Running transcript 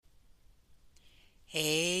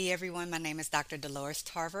Hey everyone, my name is Dr. Dolores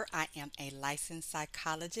Tarver. I am a licensed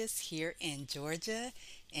psychologist here in Georgia,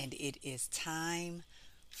 and it is time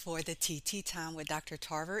for the TT Time with Dr.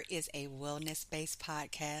 Tarver is a wellness-based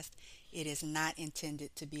podcast. It is not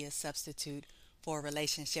intended to be a substitute for a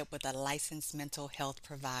relationship with a licensed mental health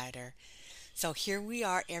provider. So here we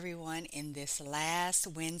are, everyone, in this last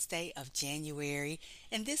Wednesday of January.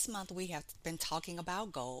 And this month we have been talking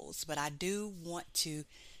about goals, but I do want to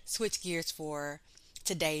switch gears for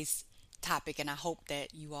today's topic, and I hope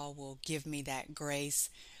that you all will give me that grace.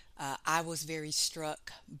 I was very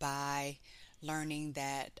struck by learning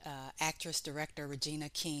that actress director Regina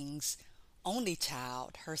King's only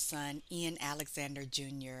child, her son Ian Alexander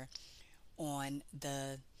Jr., on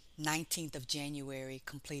the 19th of January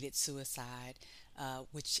completed suicide,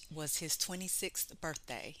 which was his 26th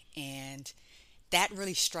birthday. And that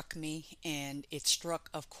really struck me, and it struck,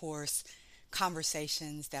 of course,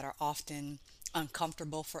 conversations that are often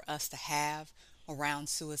uncomfortable for us to have around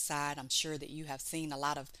suicide. I'm sure that you have seen a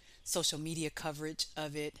lot of social media coverage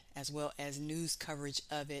of it as well as news coverage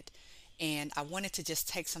of it. And I wanted to just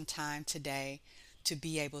take some time today to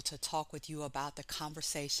be able to talk with you about the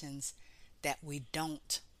conversations that we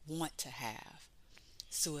don't want to have,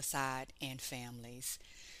 suicide and families.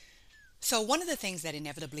 So, one of the things that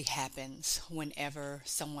inevitably happens whenever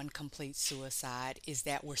someone completes suicide is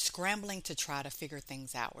that we're scrambling to try to figure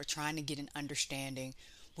things out. We're trying to get an understanding.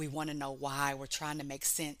 We want to know why. We're trying to make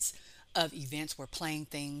sense of events. We're playing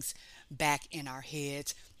things back in our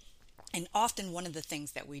heads. And often, one of the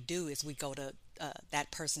things that we do is we go to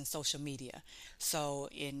that person's social media. So,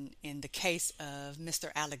 in the case of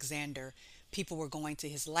Mr. Alexander, people were going to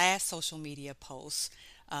his last social media posts,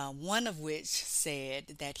 one of which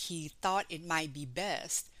said that he thought it might be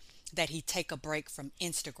best that he take a break from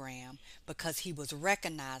Instagram because he was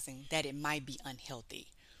recognizing that it might be unhealthy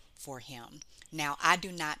for him. Now, I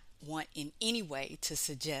do not want in any way to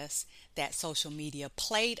suggest that social media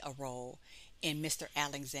played a role in Mr.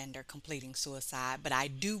 Alexander completing suicide, but I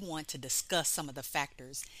do want to discuss some of the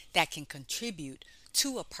factors that can contribute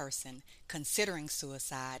to a person considering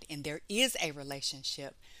suicide, and there is a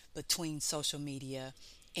relationship between social media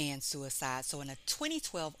and suicide. So, in a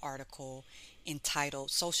 2012 article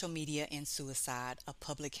entitled Social Media and Suicide, a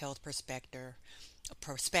Public Health Perspective,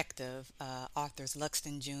 authors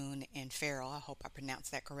Luxton, June, and Farrell, I hope I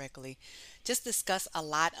pronounced that correctly, just discuss a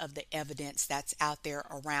lot of the evidence that's out there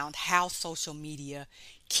around how social media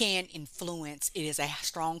can influence. It is a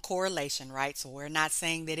strong correlation, right? So we're not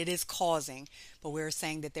saying that it is causing, but we're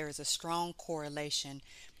saying that there is a strong correlation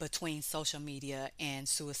between social media and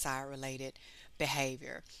suicide related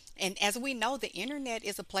behavior. And as we know, the internet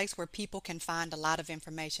is a place where people can find a lot of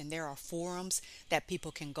information. There are forums that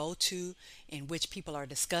people can go to in which people are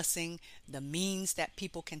discussing the means that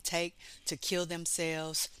people can take to kill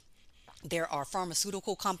themselves. There are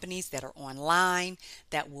pharmaceutical companies that are online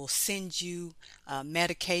that will send you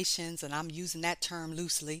medications, and I'm using that term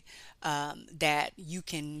loosely, that you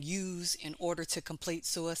can use in order to complete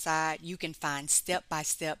suicide. You can find step by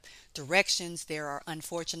step directions. There are,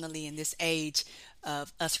 unfortunately, in this age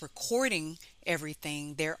of us recording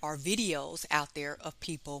everything, there are videos out there of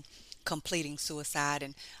people completing suicide,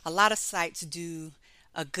 and a lot of sites do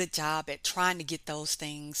a good job at trying to get those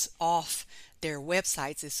things off their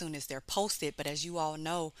websites as soon as they're posted. But as you all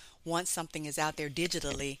know, once something is out there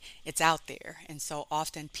digitally, it's out there. And so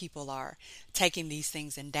often people are taking these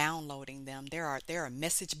things and downloading them. There are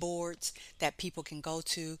message boards that people can go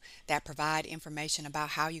to that provide information about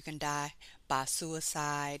how you can die by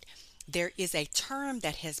suicide. There is a term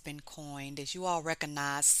that has been coined. As you all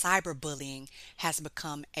recognize, cyberbullying has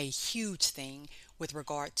become a huge thing with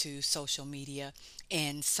regard to social media.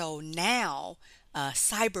 And so now,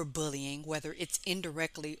 cyberbullying, whether it's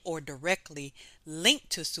indirectly or directly linked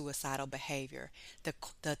to suicidal behavior,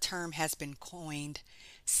 the term has been coined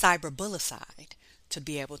cyberbullicide to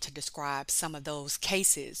be able to describe some of those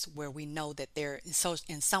cases where we know that there,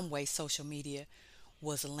 in some way, social media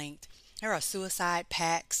was linked. There are suicide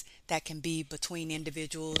pacts that can be between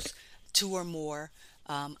individuals, two or more,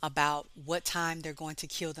 about what time they're going to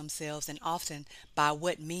kill themselves, and often by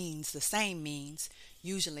what means, the same means,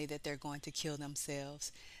 usually, that they're going to kill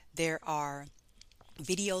themselves. There are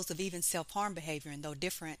videos of even self harm behavior, and though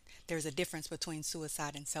different, there's a difference between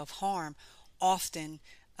suicide and self harm. Often,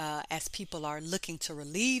 as people are looking to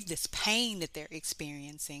relieve this pain that they're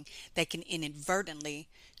experiencing, they can inadvertently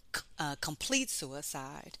complete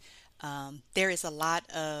suicide. There is a lot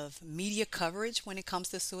of media coverage when it comes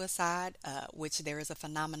to suicide, which there is a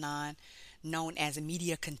phenomenon known as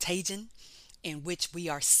media contagion, in which we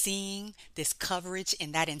are seeing this coverage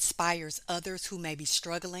and that inspires others who may be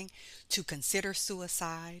struggling to consider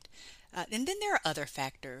suicide. And then there are other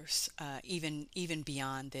factors, even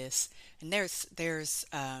beyond this. And there's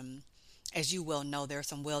as you well know, there are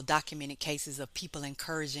some well documented cases of people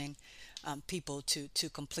encouraging people to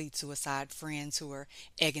complete suicide, friends who are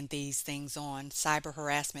egging these things on, cyber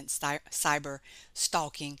harassment, cyber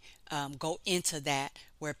stalking, go into that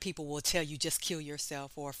where people will tell you just kill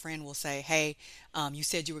yourself, or a friend will say, hey, you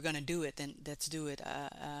said you were going to do it, then let's do it.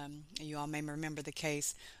 You all may remember the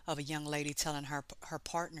case of a young lady telling her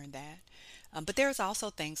partner that. But there's also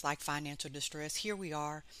things like financial distress. Here we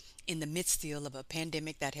are in the midst still of a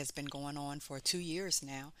pandemic that has been going on for 2 years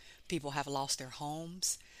now. People have lost their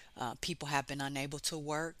homes. People have been unable to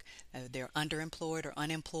work. They're underemployed or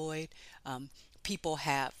unemployed. People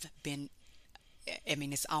have been, I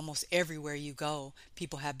mean, it's almost everywhere you go.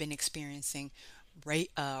 People have been experiencing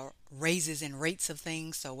raises in rates of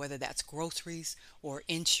things. So whether that's groceries or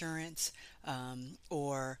insurance,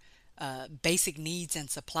 or basic needs and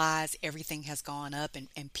supplies, everything has gone up,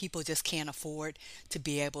 and people just can't afford to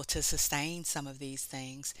be able to sustain some of these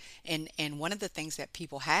things. And one of the things that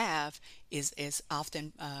people have is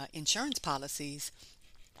often insurance policies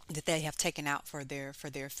that they have taken out for their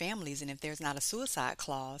families. And if there's not a suicide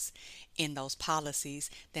clause in those policies,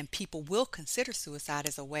 then people will consider suicide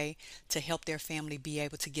as a way to help their family be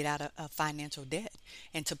able to get out of financial debt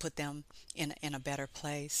and to put them in a better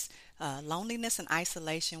place. Loneliness and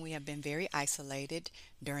isolation, we have been very isolated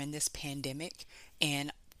during this pandemic,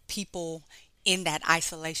 and people in that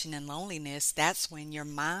isolation and loneliness, that's when your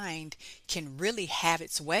mind can really have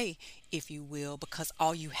its way, if you will, because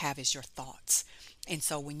all you have is your thoughts. And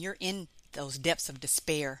so when you're in those depths of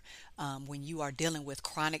despair, when you are dealing with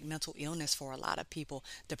chronic mental illness for a lot of people,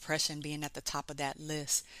 depression being at the top of that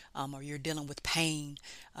list, or you're dealing with pain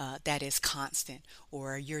that is constant,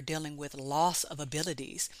 or you're dealing with loss of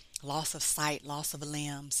abilities, loss of sight, loss of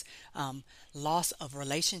limbs, loss of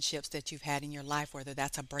relationships that you've had in your life, whether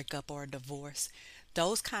that's a breakup or a divorce.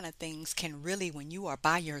 Those kind of things can really, when you are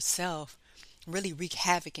by yourself, really wreak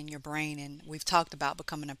havoc in your brain. And we've talked about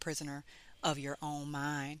becoming a prisoner of your own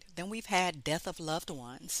mind. Then we've had death of loved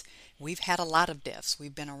ones. We've had a lot of deaths.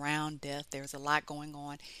 We've been around death. There's a lot going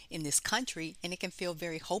on in this country, and it can feel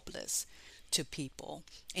very hopeless to people.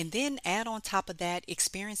 And then add on top of that,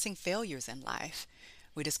 experiencing failures in life.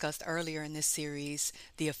 We discussed earlier in this series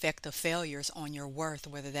the effect of failures on your worth,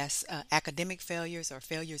 whether that's academic failures or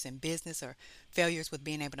failures in business or failures with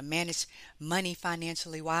being able to manage money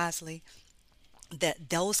financially wisely. That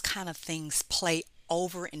those kind of things play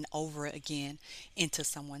over and over again into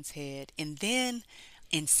someone's head. And then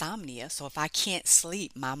insomnia. So if I can't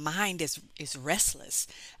sleep, my mind is restless,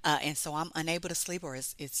 and so I'm unable to sleep, or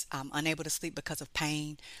it's I'm unable to sleep because of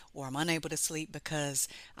pain, or I'm unable to sleep because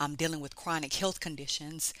I'm dealing with chronic health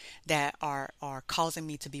conditions that are causing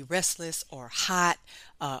me to be restless or hot,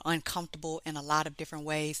 uncomfortable in a lot of different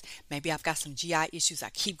ways. Maybe I've got some GI issues. I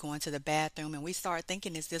keep going to the bathroom, and we start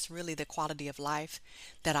thinking, is this really the quality of life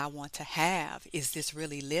that I want to have? Is this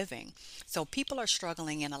really living? So people are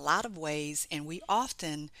struggling in a lot of ways, and we often,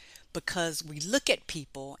 because we look at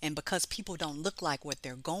people and because people don't look like what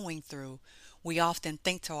they're going through, we often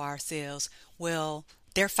think to ourselves, well,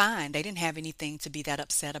 they're fine. They didn't have anything to be that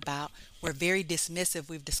upset about. We're very dismissive.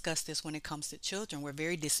 We've discussed this when it comes to children. We're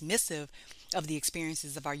very dismissive of the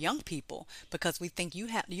experiences of our young people because we think you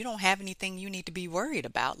don't have anything you need to be worried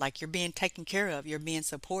about. Like, you're being taken care of, you're being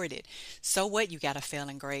supported. So what, you got a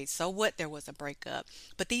failing grade? So what, there was a breakup?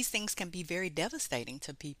 But these things can be very devastating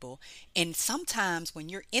to people. And sometimes when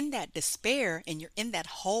you're in that despair and you're in that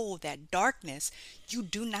hole, that darkness, you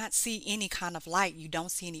do not see any kind of light. You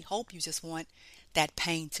don't see any hope. You just want that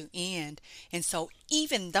pain to end. And so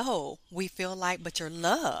even though we feel like, but you're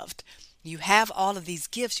loved, you have all of these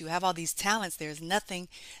gifts, you have all these talents, there's nothing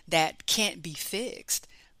that can't be fixed.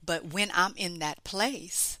 But when I'm in that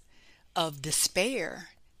place of despair,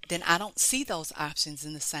 then I don't see those options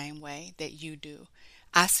in the same way that you do.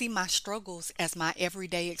 I see my struggles as my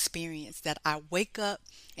everyday experience, that I wake up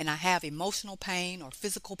and I have emotional pain or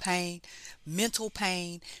physical pain, mental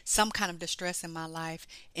pain, some kind of distress in my life,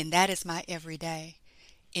 and that is my everyday.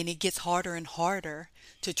 And it gets harder and harder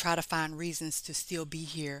to try to find reasons to still be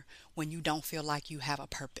here when you don't feel like you have a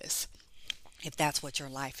purpose, if that's what your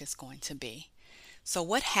life is going to be. So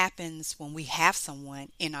what happens when we have someone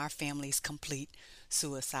in our families complete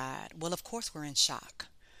suicide? Well, of course, we're in shock.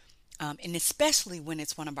 And especially when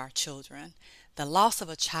it's one of our children. The loss of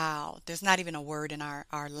a child, there's not even a word in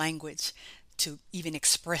our language to even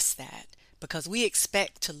express that. because we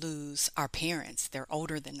expect to lose our parents. They're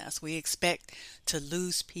older than us. We expect to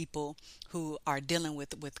lose people who are dealing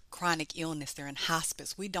with chronic illness. They're in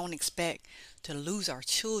hospice. We don't expect to lose our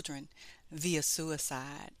children via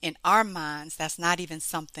suicide. In our minds, that's not even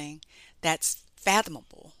something that's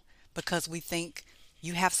fathomable because we think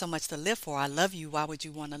you have so much to live for. I love you. Why would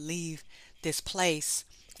you want to leave this place?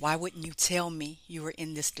 Why wouldn't you tell me you were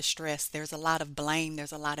in this distress? There's a lot of blame.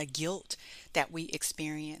 There's a lot of guilt that we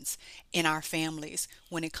experience in our families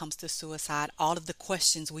when it comes to suicide. All of the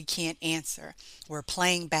questions we can't answer. We're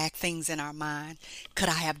playing back things in our mind. Could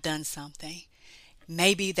I have done something?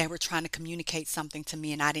 Maybe they were trying to communicate something to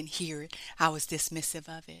me and I didn't hear it. I was dismissive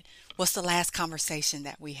of it. What's the last conversation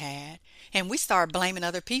that we had? And we start blaming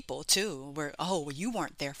other people too. Well, you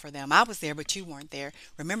weren't there for them. I was there, but you weren't there.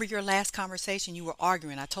 Remember your last conversation? You were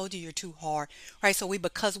arguing. I told you you're too hard. Right? So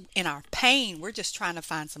because in our pain, we're just trying to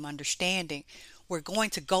find some understanding. We're going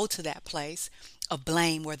to go to that place of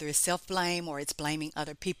blame, whether it's self-blame or it's blaming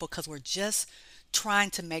other people, because we're just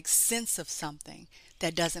trying to make sense of something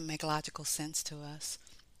that doesn't make logical sense to us.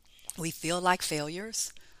 We feel like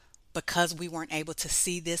failures because we weren't able to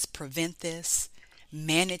see this, prevent this,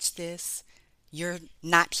 manage this. You're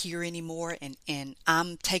not here anymore, and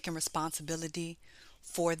I'm taking responsibility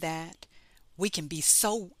for that. We can be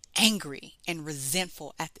so angry and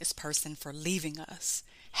resentful at this person for leaving us.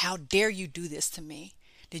 How dare you do this to me?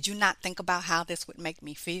 Did you not think about how this would make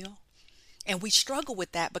me feel? And we struggle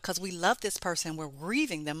with that because we love this person, we're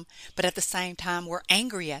grieving them, but at the same time we're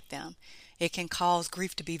angry at them. It can cause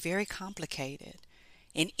grief to be very complicated.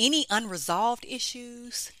 And any unresolved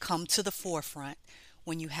issues come to the forefront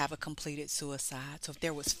when you have a completed suicide. So if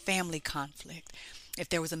there was family conflict, if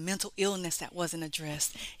there was a mental illness that wasn't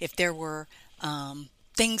addressed, if there were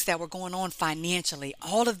things that were going on financially,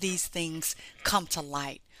 all of these things come to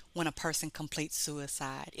light when a person completes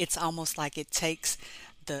suicide. It's almost like it takes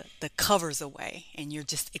the covers away and you're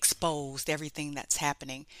just exposed everything that's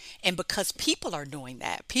happening. And because people are doing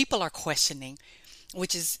that, people are questioning,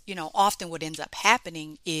 which is, often what ends up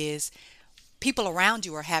happening is people around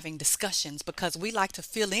you are having discussions because we like to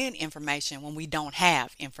fill in information when we don't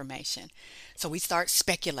have information. So we start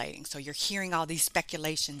speculating. So you're hearing all these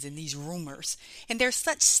speculations and these rumors, and there's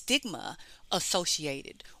such stigma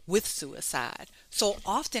associated with suicide. So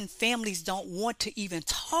often families don't want to even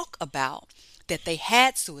talk about that they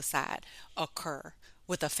had suicide occur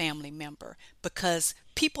with a family member because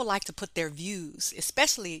people like to put their views,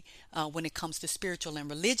 especially when it comes to spiritual and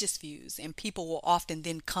religious views, and people will often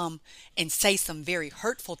then come and say some very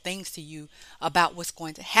hurtful things to you about what's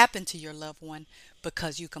going to happen to your loved one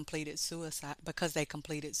because they completed suicide.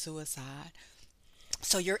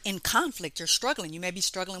 So you're in conflict, you're struggling. You may be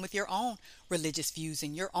struggling with your own religious views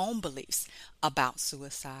and your own beliefs about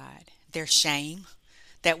suicide. There's shame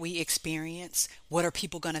that we experience. What are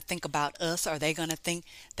people going to think about us? Are they going to think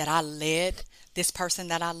that I led this person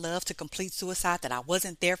that I love to complete suicide, that I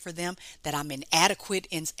wasn't there for them, that I'm inadequate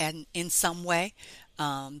in some way,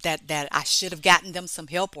 that I should have gotten them some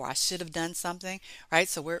help or I should have done something, right?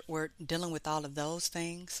 So we're dealing with all of those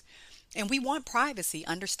things. And we want privacy,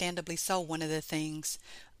 understandably so. One of the things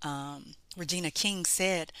Regina King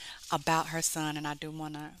said about her son, and I do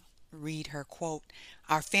want to read her quote,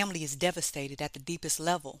 "Our family is devastated at the deepest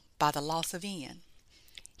level by the loss of Ian.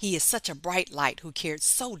 He is such a bright light who cared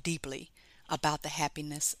so deeply about the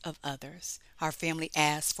happiness of others. Our family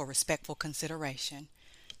asks for respectful consideration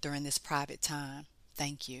during this private time.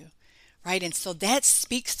 Thank you." Right? And so that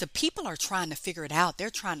speaks to people are trying to figure it out.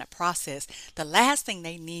 They're trying to process. The last thing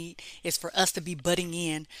they need is for us to be butting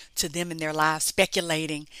in to them in their lives,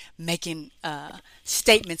 speculating, making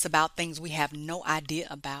statements about things we have no idea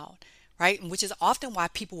about. Right? And which is often why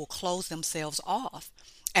people will close themselves off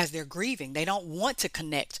as they're grieving. They don't want to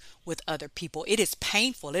connect with other people. It is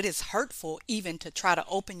painful. It is hurtful even to try to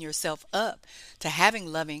open yourself up to having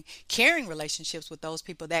loving, caring relationships with those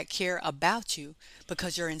people that care about you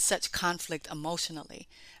because you're in such conflict emotionally.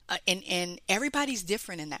 And everybody's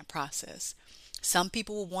different in that process. Some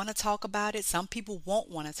people will want to talk about it. Some people won't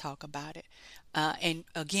want to talk about it. And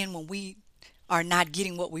again, when we are not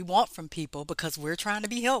getting what we want from people because we're trying to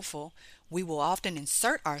be helpful, we will often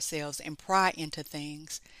insert ourselves and pry into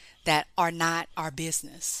things that are not our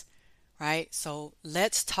business, right? So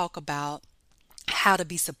let's talk about how to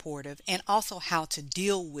be supportive and also how to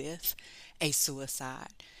deal with a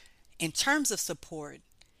suicide. In terms of support,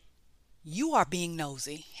 you are being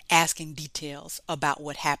nosy, asking details about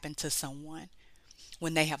what happened to someone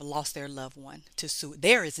when they have lost their loved one to suicide.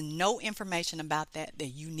 There is no information about that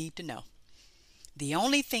you need to know. The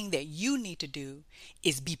only thing that you need to do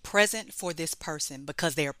is be present for this person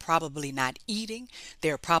because they are probably not eating,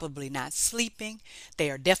 they are probably not sleeping,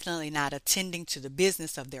 they are definitely not attending to the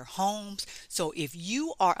business of their homes. So if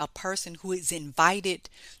you are a person who is invited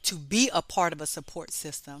to be a part of a support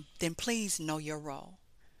system, then please know your role.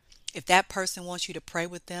 If that person wants you to pray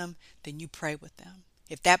with them, then you pray with them.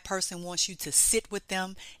 If that person wants you to sit with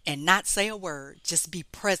them and not say a word, just be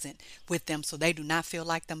present with them so they do not feel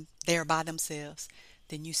like they're by themselves,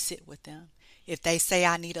 then you sit with them. If they say,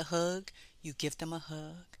 I need a hug, you give them a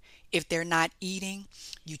hug. If they're not eating,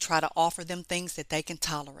 you try to offer them things that they can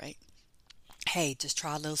tolerate. Hey, just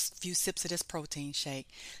try a little few sips of this protein shake.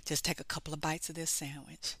 Just take a couple of bites of this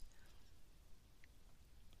sandwich.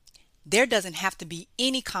 There doesn't have to be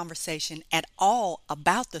any conversation at all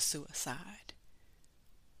about the suicide.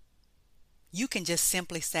 You can just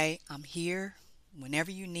simply say, I'm here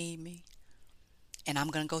whenever you need me, and I'm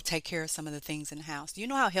going to go take care of some of the things in the house. Do you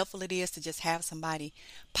know how helpful it is to just have somebody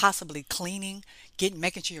possibly cleaning,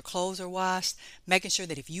 making sure your clothes are washed, making sure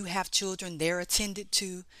that if you have children, they're attended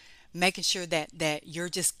to, making sure that you're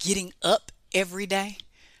just getting up every day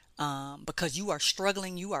because you are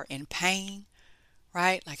struggling, you are in pain.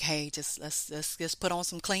 Right? Like, hey, let's just put on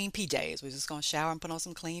some clean PJs. We're just gonna shower and put on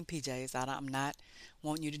some clean PJs. I'm not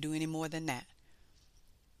wanting you to do any more than that.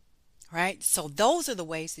 Right? So those are the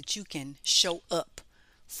ways that you can show up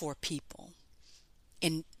for people.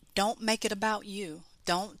 And don't make it about you.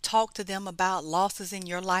 Don't talk to them about losses in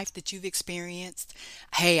your life that you've experienced.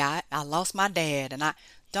 Hey, I lost my dad, and I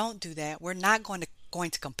don't do that. We're not going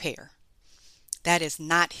to compare. That is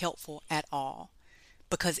not helpful at all,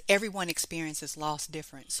 because everyone experiences loss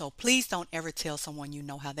different. So please don't ever tell someone you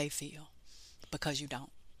know how they feel, because you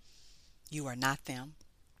don't. You are not them.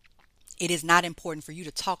 It is not important for you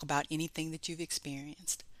to talk about anything that you've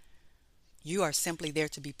experienced. You are simply there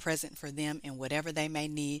to be present for them in whatever they may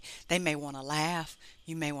need. They may want to laugh.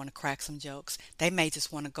 You may want to crack some jokes. They may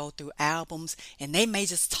just want to go through albums, and they may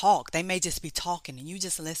just talk. They may just be talking and you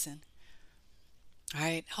just listen. All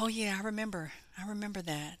right? Oh yeah, I remember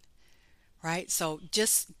that. Right? So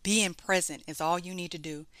just being present is all you need to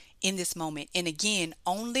do in this moment. And again,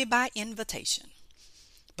 only by invitation.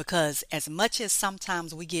 Because as much as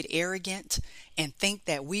sometimes we get arrogant and think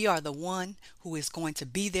that we are the one who is going to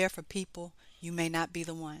be there for people, you may not be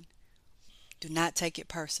the one. Do not take it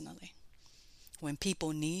personally. When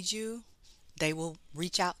people need you, they will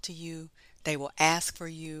reach out to you. They will ask for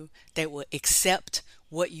you. They will accept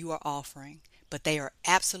what you are offering. But they are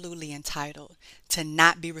absolutely entitled to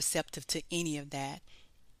not be receptive to any of that.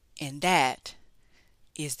 And that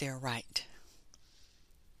is their right.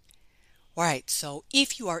 Right, so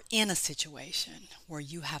if you are in a situation where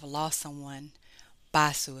you have lost someone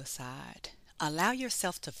by suicide, allow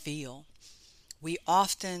yourself to feel. We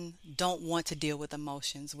often don't want to deal with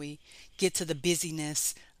emotions. We get to the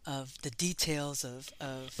busyness of the details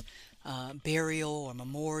of burial or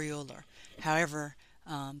memorial or however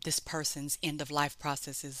this person's end of life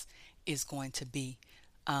process is going to be.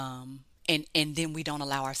 And then we don't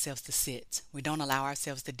allow ourselves to sit. We don't allow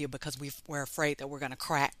ourselves to deal because we're afraid that we're going to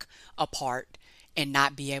crack apart and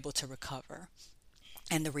not be able to recover.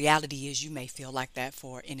 And the reality is you may feel like that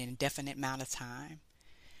for an indefinite amount of time,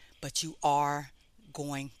 but you are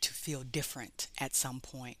going to feel different at some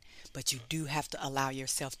point. But you do have to allow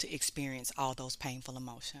yourself to experience all those painful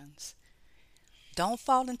emotions. Don't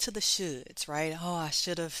fall into the shoulds, right? Oh, I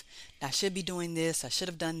should be doing this. I should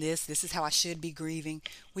have done this. This is how I should be grieving.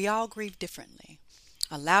 We all grieve differently.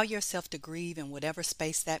 Allow yourself to grieve in whatever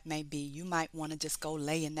space that may be. You might want to just go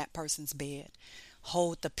lay in that person's bed.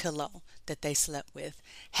 Hold the pillow that they slept with.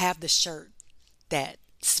 Have the shirt that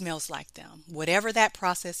smells like them. Whatever that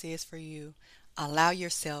process is for you, allow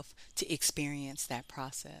yourself to experience that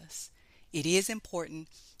process. It is important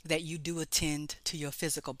that you do attend to your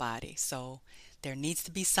physical body. So there needs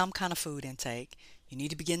to be some kind of food intake. You need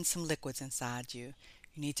to be getting some liquids inside you.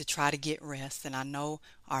 You need to try to get rest. And I know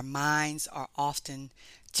our minds are often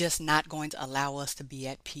just not going to allow us to be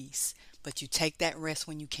at peace. But you take that rest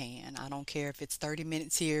when you can. I don't care if it's 30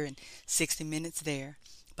 minutes here and 60 minutes there.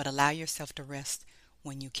 But allow yourself to rest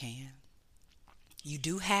when you can. You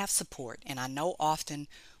do have support. And I know often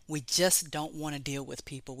we just don't want to deal with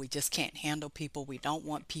people. We just can't handle people. We don't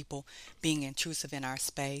want people being intrusive in our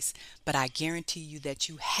space. But I guarantee you that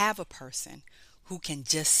you have a person who can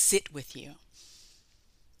just sit with you.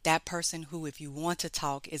 That person who, if you want to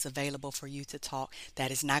talk, is available for you to talk.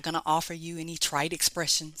 That is not going to offer you any trite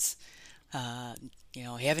expressions.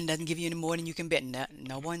 Heaven doesn't give you any more than you can bear.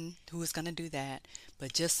 No one who is going to do that,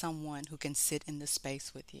 but just someone who can sit in the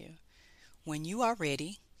space with you. When you are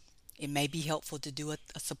ready, It may be helpful to do a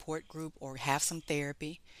support group or have some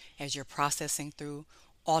therapy as you're processing through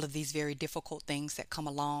all of these very difficult things that come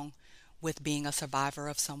along with being a survivor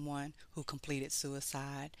of someone who completed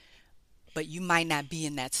suicide. But you might not be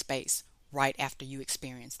in that space right after you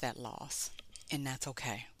experience that loss, and that's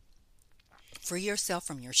okay. Free yourself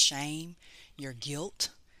from your shame, your guilt,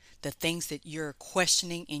 the things that you're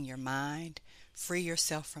questioning in your mind. Free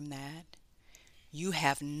yourself from that. You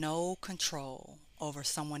have no control over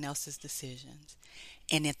someone else's decisions.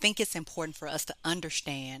 And I think it's important for us to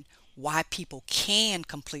understand why people can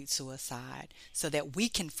complete suicide so that we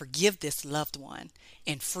can forgive this loved one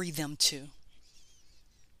and free them too.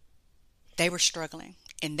 They were struggling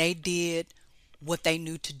and they did what they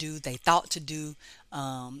knew to do, they thought to do,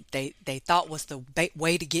 they thought was the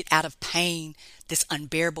way to get out of pain, this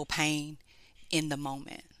unbearable pain in the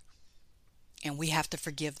moment. And we have to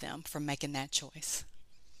forgive them for making that choice,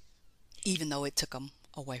 even though it took them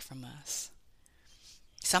away from us.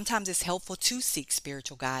 Sometimes it's helpful to seek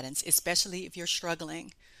spiritual guidance, especially if you're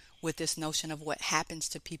struggling with this notion of what happens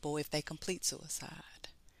to people if they complete suicide.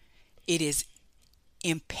 It is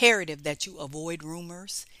imperative that you avoid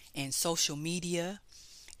rumors and social media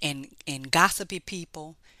and gossipy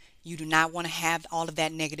people. You do not want to have all of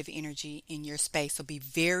that negative energy in your space. So be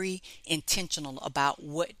very intentional about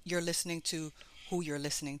what you're listening to, who you're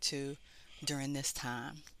listening to during this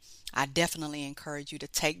time. I definitely encourage you to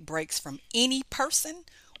take breaks from any person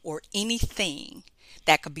or anything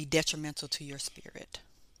that could be detrimental to your spirit.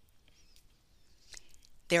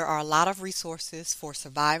 There are a lot of resources for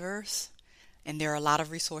survivors, and there are a lot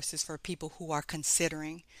of resources for people who are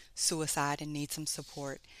considering suicide and need some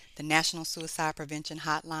support. The National Suicide Prevention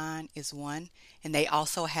Hotline is one, and they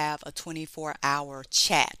also have a 24-hour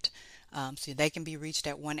chat. So they can be reached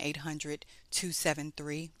at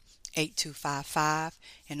 1-800-273-8255.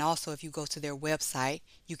 And also, if you go to their website,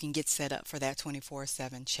 you can get set up for that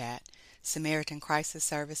 24/7 chat. Samaritan Crisis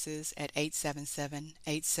Services at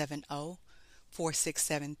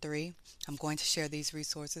 877-870-4673. I'm going to share these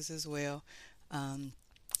resources as well,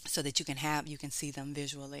 so that you can see them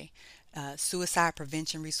visually. Suicide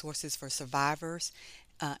prevention resources for survivors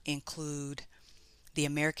include the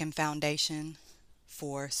American Foundation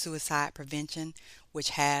for Suicide Prevention,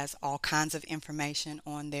 which has all kinds of information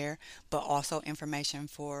on there, but also information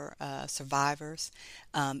for survivors.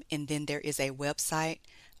 And then there is a website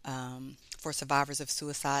for survivors of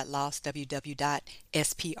suicide loss, www.sprc.org.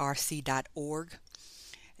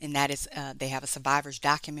 And that is, they have a survivor's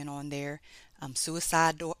document on there.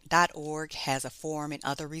 Suicide.org has a forum and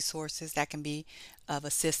other resources that can be of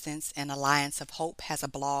assistance, and Alliance of Hope has a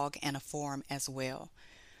blog and a forum as well.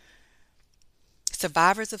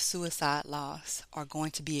 Survivors of suicide loss are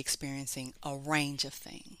going to be experiencing a range of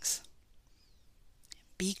things.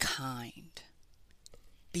 Be kind,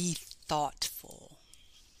 be thoughtful,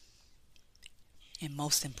 and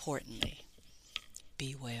most importantly,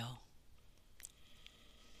 be well.